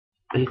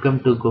Welcome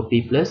to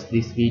Gopi Plus.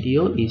 This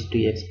video is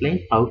to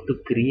explain how to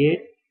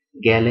create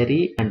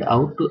gallery and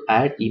how to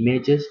add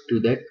images to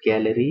that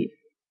gallery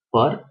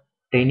for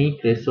Tiny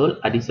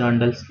Carousel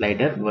Horizontal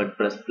Slider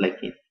WordPress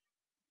plugin.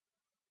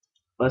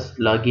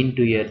 First log in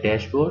to your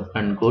dashboard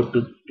and go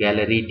to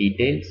gallery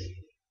details.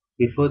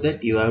 Before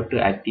that you have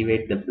to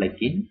activate the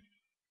plugin.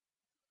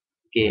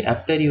 Okay,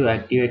 after you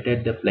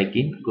activated the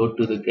plugin, go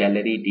to the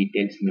gallery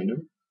details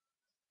menu.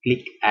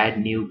 Click add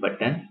new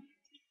button.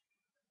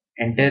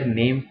 Enter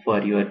name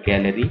for your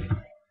gallery.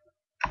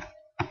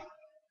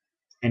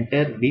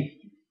 Enter width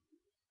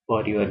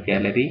for your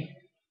gallery.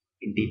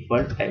 In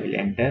default I will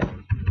enter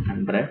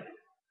 100.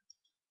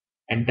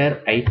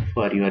 Enter height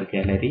for your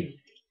gallery.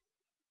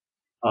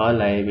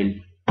 All I will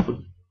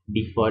put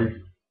default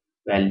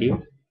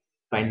value.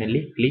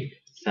 Finally click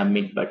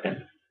submit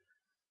button.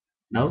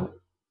 Now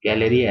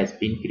gallery has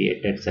been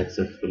created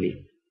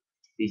successfully.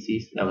 This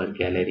is our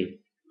gallery.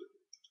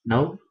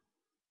 Now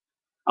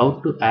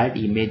how to add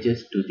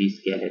images to this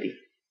gallery.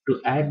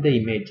 To add the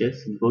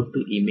images, go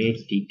to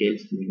image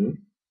details menu.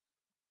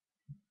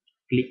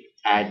 Click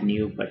add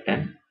new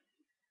button.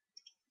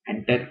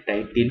 Enter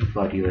title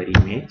for your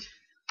image.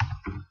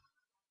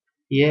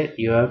 Here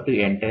you have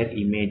to enter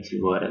image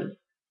URL.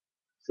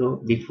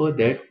 So before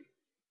that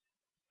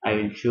I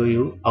will show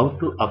you how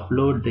to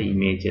upload the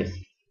images.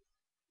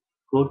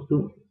 Go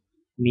to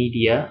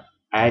media,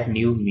 add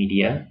new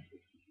media.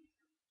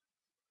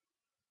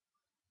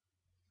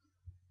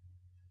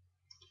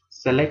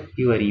 Select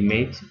your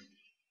image,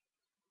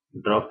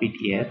 drop it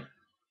here.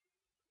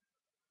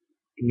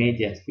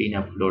 Image has been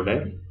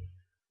uploaded.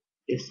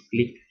 Just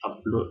click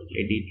upload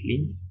edit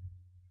link.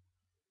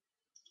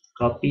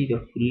 Copy the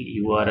full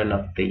URL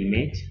of the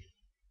image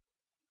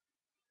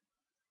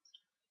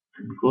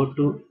and go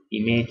to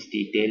image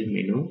detail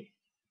menu.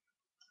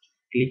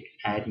 Click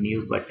add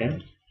new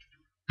button.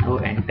 Now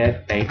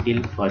enter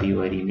title for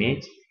your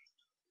image.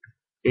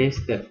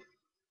 Paste the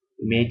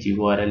image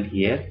URL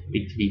here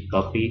which we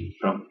copied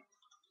from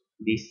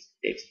this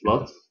text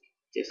box.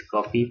 Just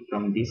copy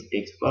from this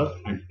text box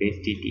and paste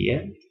it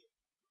here.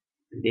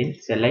 Then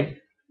select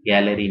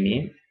gallery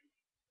name.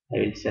 I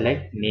will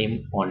select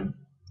name 1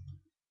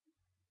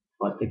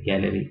 for the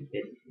gallery.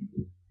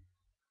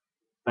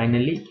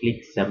 Finally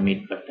click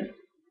submit button.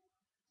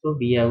 So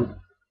we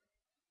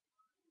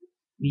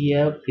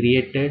have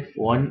created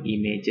one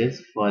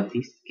images for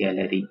this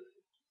gallery.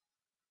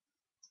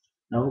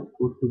 Now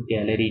go to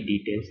gallery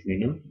details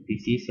menu.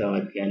 This is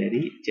our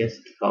gallery.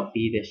 Just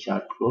copy the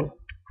shortcode.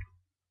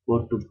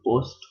 Go to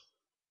post.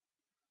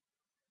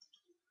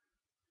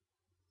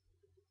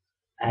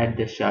 Add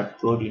the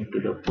shortcode into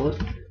the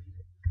post.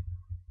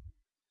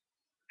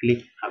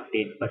 Click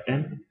update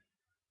button.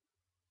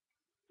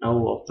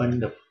 Now open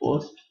the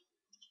post.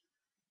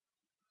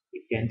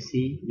 You can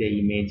see the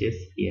images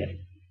here.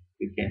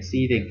 You can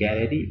see the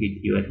gallery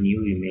with your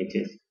new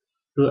images.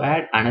 To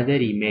add another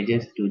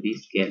images to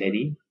this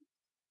gallery,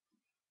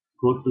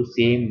 go to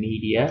same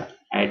media,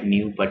 add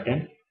new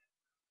button.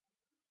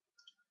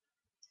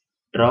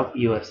 Drop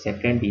your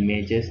second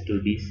images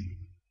to this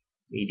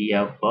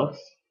media box.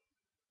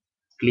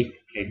 Click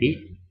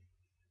edit.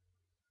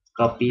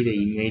 Copy the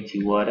image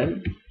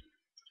URL.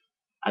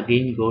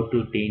 Again go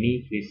to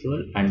Tiny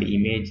Carousel and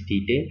image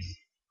details.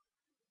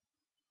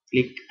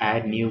 Click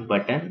add new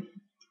button.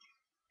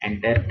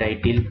 Enter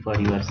title for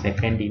your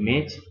second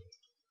image.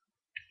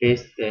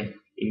 Paste the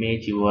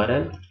image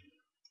URL.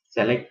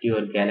 Select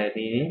your gallery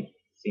name,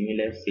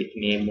 similar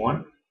name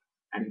 1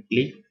 and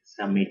click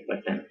submit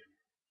button.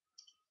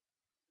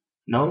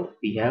 Now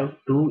we have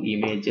two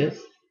images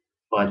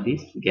for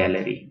this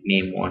gallery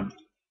name 1.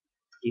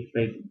 If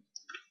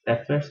I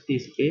refresh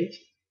this page,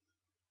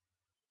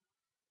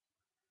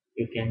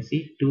 you can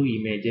see two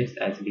images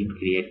has been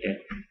created.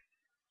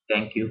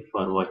 Thank you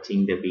for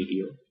watching the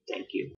video. Thank you.